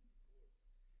with him,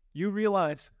 you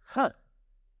realize,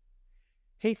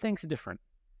 he thinks different.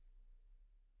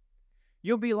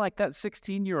 You'll be like that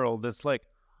 16-year-old that's like,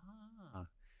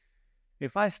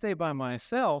 if I stay by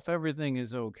myself, everything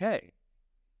is okay.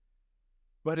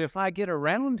 But if I get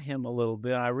around him a little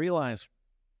bit, I realize,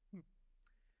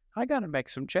 I got to make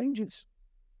some changes.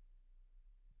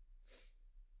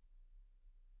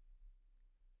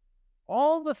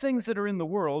 All the things that are in the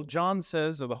world, John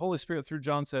says, or the Holy Spirit through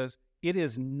John says, it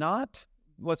is not,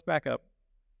 let's back up.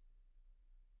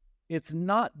 It's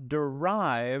not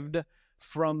derived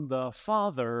from the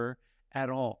Father at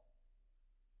all.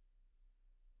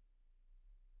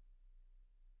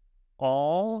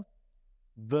 All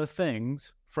the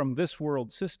things from this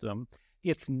world system,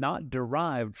 it's not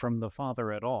derived from the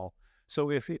Father at all. So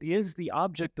if it is the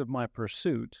object of my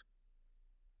pursuit,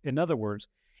 in other words,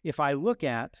 if I look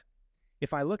at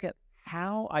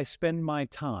how I spend my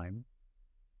time,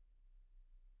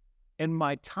 and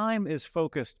my time is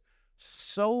focused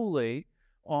solely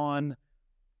on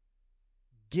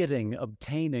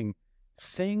obtaining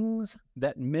things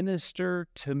that minister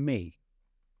to me,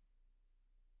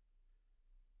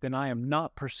 then I am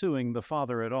not pursuing the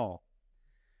Father at all.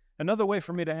 Another way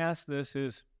for me to ask this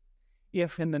is,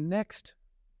 if in the next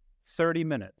 30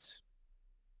 minutes,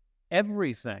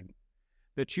 everything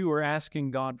that you are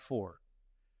asking God for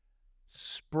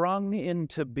sprung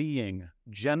into being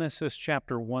Genesis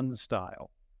chapter 1 style.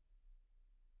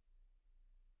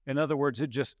 In other words, it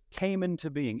just came into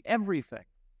being, everything.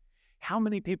 How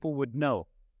many people would know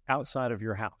outside of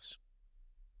your house?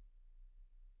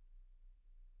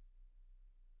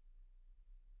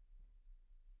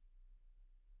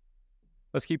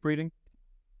 Let's keep reading.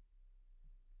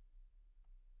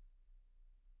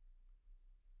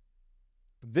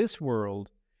 This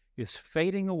world is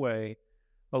fading away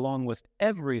along with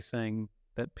everything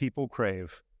that people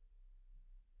crave.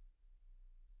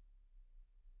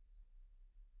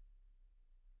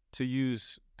 To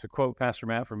quote Pastor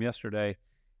Matt from yesterday,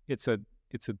 it's a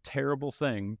terrible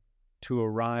thing to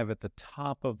arrive at the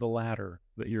top of the ladder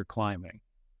that you're climbing,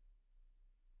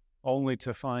 only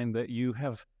to find that you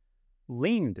have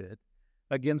leaned it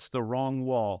against the wrong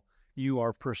wall. You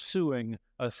are pursuing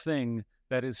a thing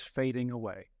that is fading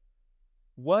away?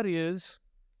 What is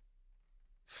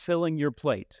filling your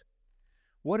plate?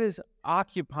 What is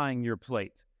occupying your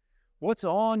plate? What's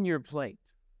on your plate?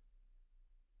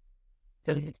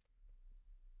 This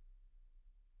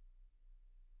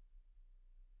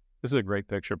is a great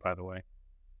picture, by the way.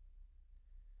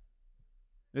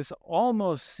 This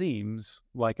almost seems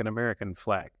like an American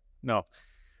flag. No.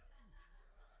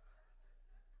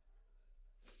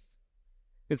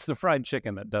 It's the fried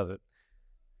chicken that does it.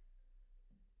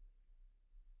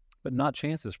 But not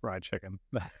Chance's fried chicken.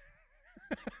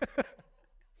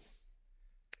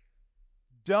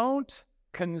 Don't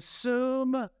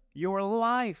consume your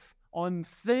life on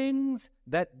things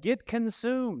that get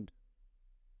consumed.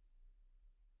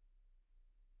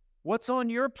 What's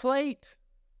on your plate?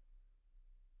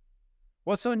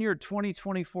 What's on your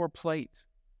 2024 plate?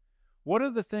 What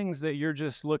are the things that you're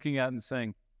just looking at and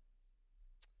saying,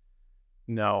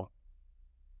 no,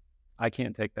 I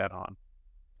can't take that on.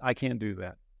 I can't do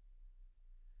that.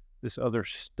 This other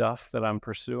stuff that I'm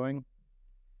pursuing,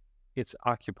 it's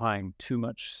occupying too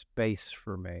much space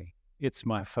for me. It's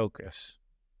my focus.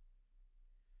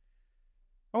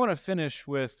 I want to finish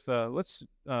with, let's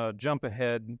jump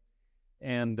ahead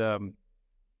and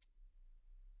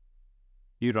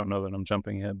you don't know that I'm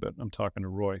jumping ahead, but I'm talking to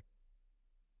Roy.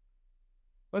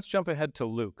 Let's jump ahead to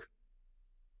Luke.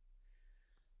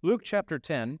 Luke chapter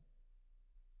 10.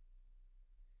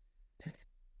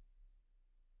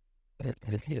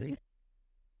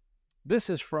 This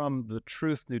is from the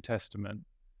Truth New Testament.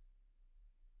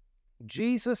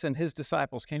 Jesus and his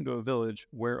disciples came to a village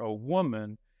where a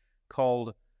woman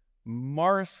called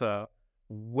Martha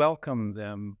welcomed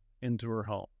them into her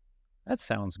home. That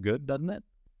sounds good, doesn't it?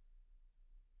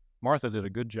 Martha did a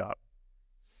good job.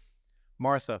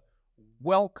 Martha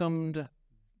welcomed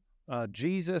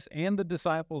Jesus and the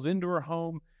disciples into her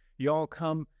home. Y'all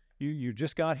come. You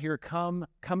just got here. Come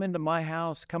into my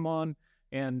house. Come on.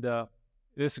 And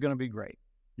this is going to be great.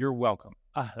 You're welcome.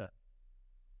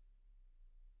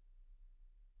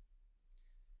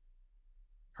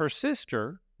 Her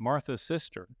sister, Martha's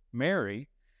sister, Mary,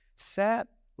 sat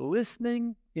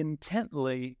listening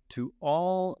intently to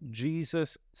all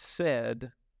Jesus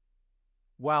said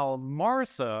while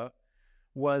Martha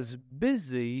was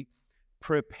busy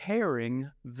preparing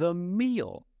the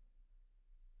meal.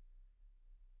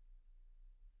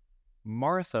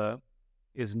 Martha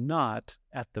is not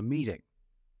at the meeting.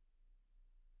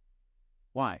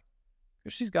 Why?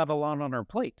 Because she's got a lot on her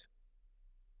plate.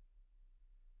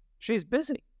 She's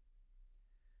busy.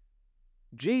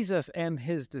 Jesus and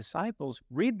his disciples,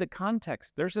 read the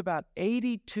context. There's about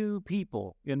 82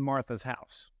 people in Martha's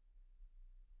house.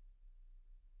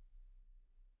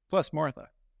 Plus Martha.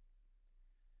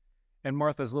 And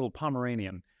Martha's little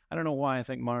Pomeranian. I don't know why I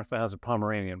think Martha has a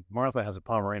Pomeranian. Martha has a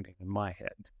Pomeranian in my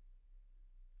head.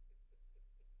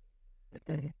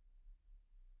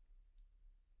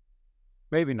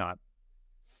 Maybe not.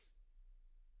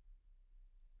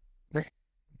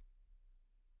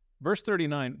 Verse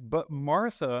 39, but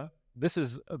Martha, this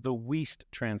is the Wuest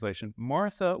translation,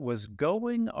 Martha was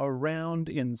going around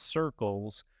in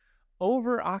circles,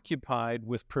 overoccupied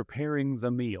with preparing the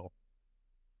meal.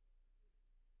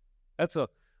 That's a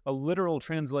literal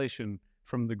translation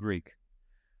from the Greek.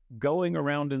 Going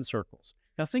around in circles.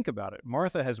 Now think about it.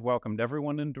 Martha has welcomed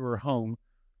everyone into her home.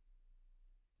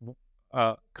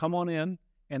 Come on in.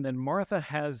 And then Martha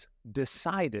has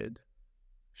decided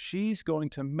she's going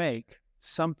to make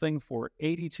something for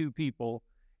 82 people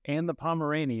and the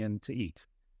Pomeranian to eat.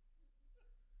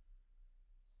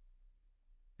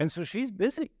 And so she's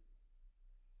busy.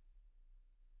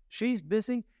 She's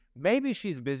busy. Maybe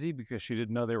she's busy because she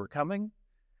didn't know they were coming.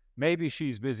 Maybe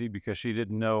she's busy because she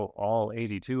didn't know all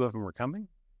 82 of them were coming.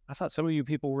 I thought some of you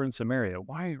people were in Samaria.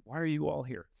 Why are you all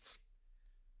here?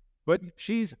 But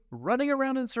she's running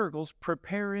around in circles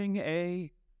preparing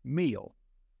a meal.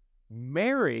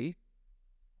 Mary,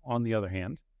 on the other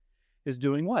hand, is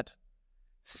doing what?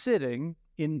 Sitting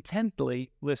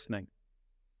intently listening.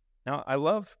 Now, I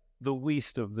love the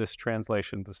Wuest of this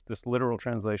translation, this literal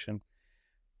translation,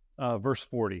 verse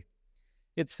 40.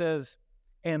 It says,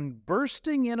 and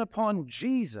bursting in upon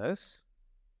Jesus,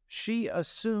 she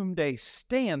assumed a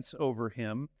stance over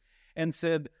him and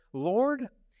said, Lord,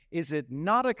 is it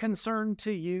not a concern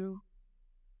to you?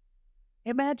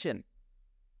 Imagine,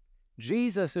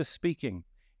 Jesus is speaking.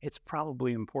 It's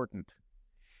probably important.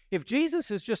 If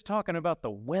Jesus is just talking about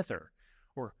the weather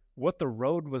or what the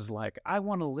road was like, I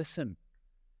want to listen.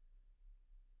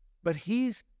 But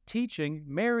he's teaching,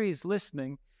 Mary's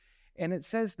listening, and it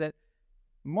says that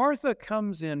Martha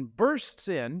comes in, bursts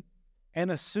in,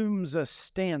 and assumes a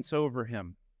stance over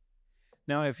him.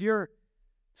 Now, if you're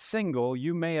single,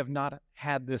 you may have not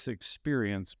had this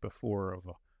experience before of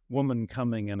a woman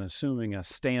coming and assuming a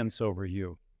stance over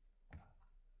you.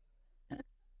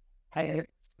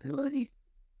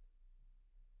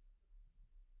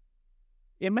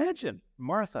 Imagine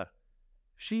Martha.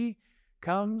 She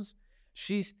comes,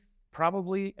 she's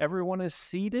probably, everyone is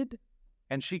seated,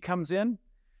 and she comes in,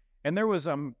 and there was,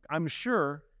 I'm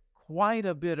sure, quite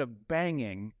a bit of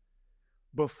banging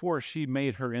before she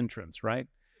made her entrance, right?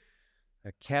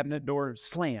 A cabinet door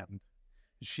slammed.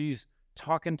 She's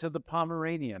talking to the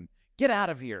Pomeranian. Get out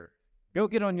of here. Go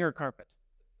get on your carpet.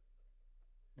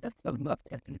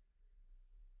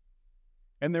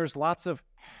 And there's lots of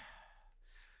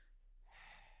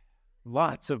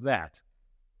that.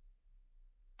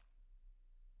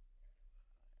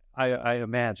 I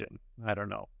imagine. I don't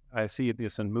know. I see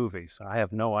this in movies. I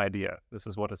have no idea. This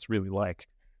is what it's really like.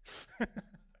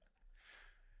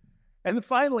 And then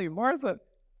finally, Martha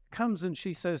comes and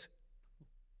she says,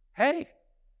 Hey,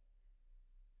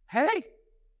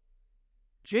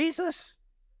 Jesus,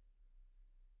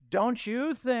 don't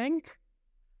you think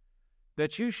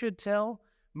that you should tell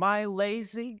my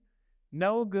lazy,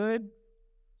 no good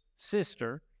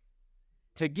sister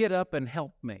to get up and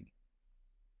help me?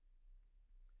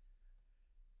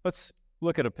 Let's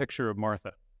look at a picture of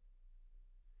Martha.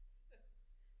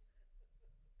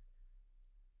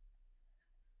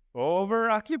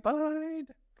 Overoccupied,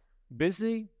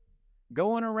 busy,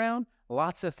 going around,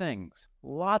 lots of things.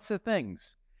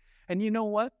 And you know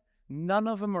what? None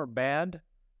of them are bad.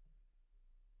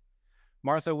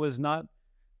 Martha was not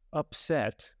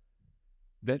upset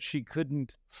that she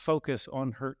couldn't focus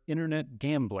on her internet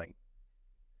gambling.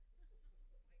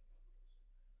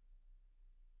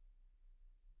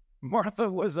 Martha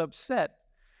was upset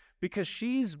because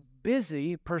she's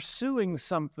busy pursuing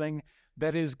something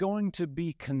that is going to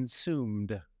be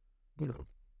consumed.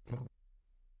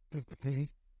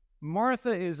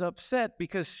 Martha is upset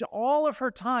because all of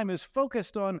her time is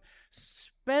focused on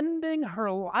spending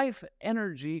her life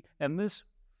energy and this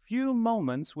few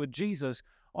moments with Jesus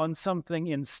on something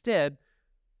instead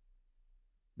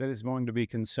that is going to be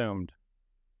consumed.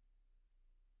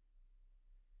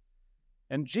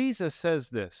 And Jesus says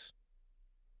this,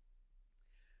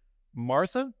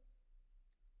 Martha,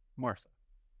 Martha.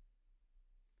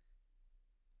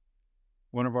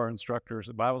 One of our instructors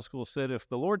at Bible school said, if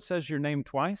the Lord says your name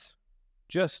twice,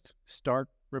 just start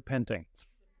repenting.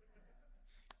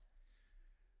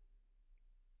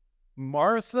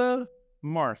 Martha,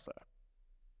 Martha,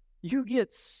 you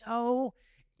get so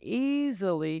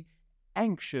easily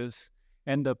anxious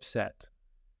and upset.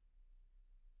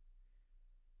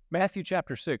 Matthew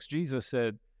chapter 6, Jesus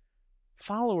said,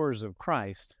 followers of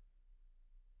Christ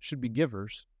should be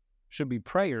givers, should be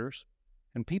prayers,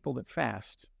 and people that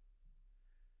fast.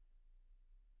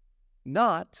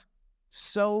 Not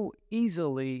so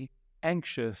easily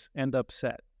anxious and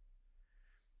upset.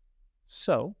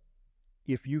 So,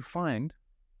 if you find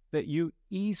that you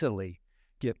easily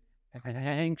get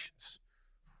anxious,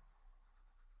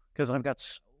 because I've got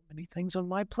so many things on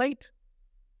my plate,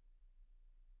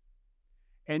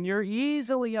 and you're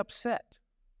easily upset,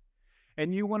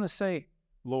 and you want to say,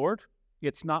 Lord,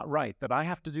 it's not right that I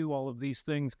have to do all of these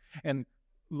things, and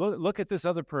look at this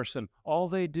other person. All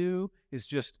they do is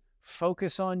just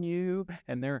focus on you,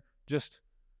 and they're just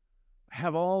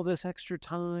have all this extra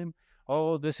time.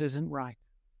 Oh, this isn't right.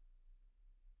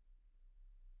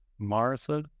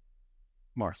 Martha,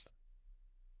 Martha.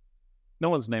 No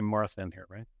one's named Martha in here,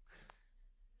 right?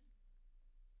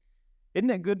 Isn't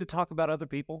it good to talk about other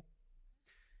people?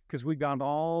 Because we've got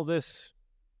all this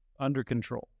under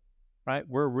control, right?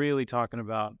 We're really talking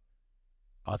about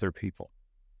other people.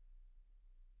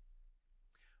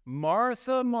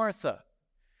 Martha, Martha,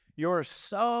 you're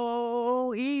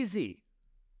so easy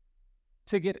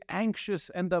to get anxious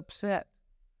and upset.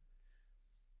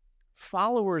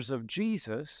 Followers of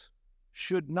Jesus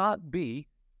should not be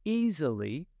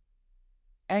easily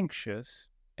anxious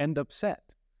and upset.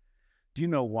 Do you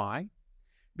know why?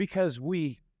 Because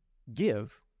we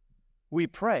give, we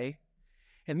pray,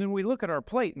 and then we look at our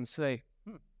plate and say,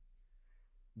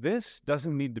 this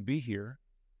doesn't need to be here,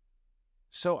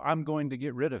 so I'm going to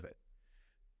get rid of it.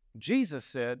 Jesus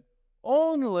said,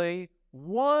 only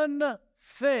one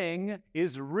thing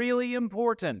is really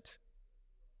important.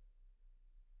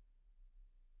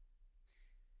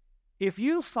 If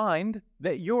you find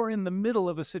that you're in the middle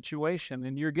of a situation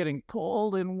and you're getting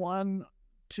pulled in 1,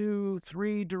 2,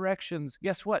 3 directions,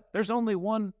 guess what? There's only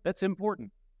one that's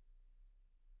important.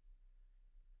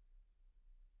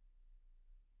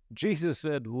 Jesus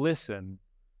said, listen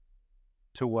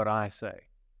to what I say.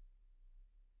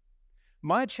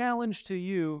 My challenge to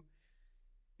you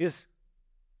is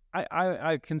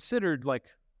I considered like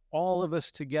all of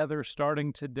us together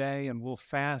starting today, and we'll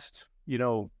fast,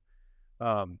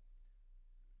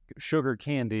 sugar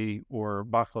candy or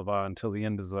baklava until the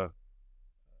end of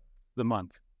the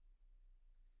month.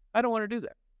 I don't want to do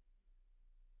that.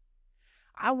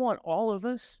 I want all of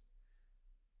us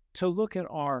to look at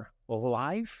our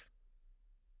life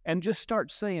and just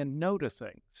start saying no to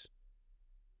things.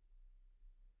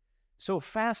 So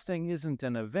fasting isn't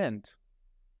an event,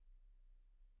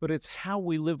 but it's how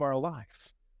we live our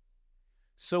life.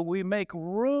 So we make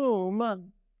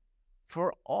room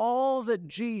for all that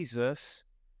Jesus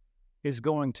is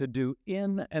going to do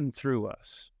in and through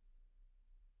us.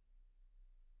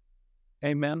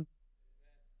 Amen.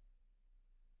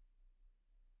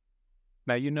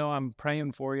 Now, I'm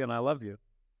praying for you and I love you.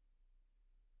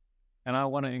 And I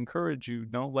want to encourage you,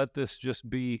 don't let this just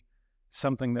be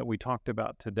something that we talked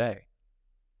about today.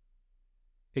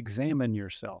 Examine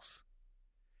yourself.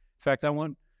 In fact, I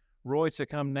want Roy to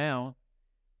come now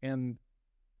and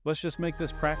let's just make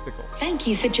this practical. Thank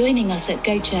you for joining us at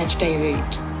Go Church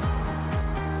Beirut.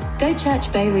 Go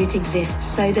Church Beirut exists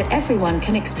so that everyone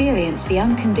can experience the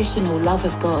unconditional love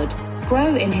of God,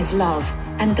 grow in His love,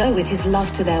 and go with His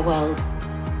love to their world.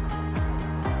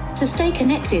 To stay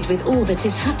connected with all that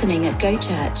is happening at Go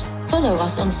Church, follow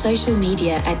us on social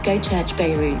media at Go Church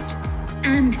Beirut.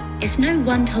 And, if no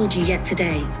one told you yet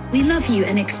today, we love you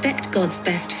and expect God's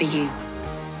best for you.